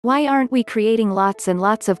Why aren't we creating lots and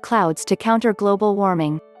lots of clouds to counter global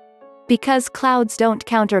warming? Because clouds don't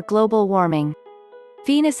counter global warming.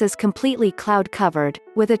 Venus is completely cloud-covered,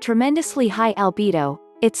 with a tremendously high albedo.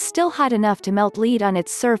 It's still hot enough to melt lead on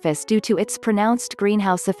its surface due to its pronounced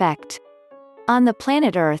greenhouse effect. On the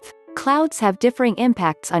planet Earth, clouds have differing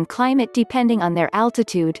impacts on climate depending on their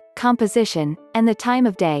altitude, composition, and the time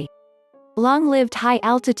of day. Long-lived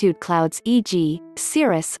high-altitude clouds, e.g.,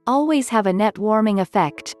 cirrus, always have a net warming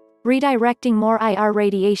effect, redirecting more IR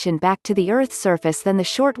radiation back to the Earth's surface than the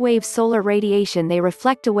short-wave solar radiation they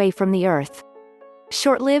reflect away from the Earth.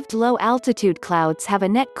 Short-lived low-altitude clouds have a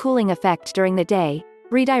net cooling effect during the day,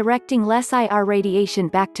 redirecting less IR radiation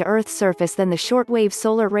back to Earth's surface than the short-wave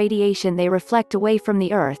solar radiation they reflect away from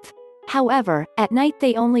the Earth. However, at night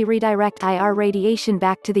they only redirect IR radiation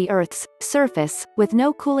back to the Earth's surface, with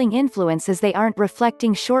no cooling influence as they aren't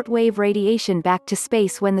reflecting short-wave radiation back to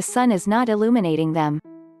space when the sun is not illuminating them.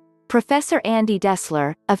 Professor Andy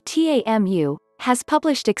Dessler, of TAMU, has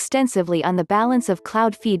published extensively on the balance of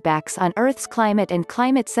cloud feedbacks on Earth's climate and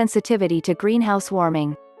climate sensitivity to greenhouse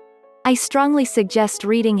warming. I strongly suggest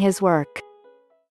reading his work.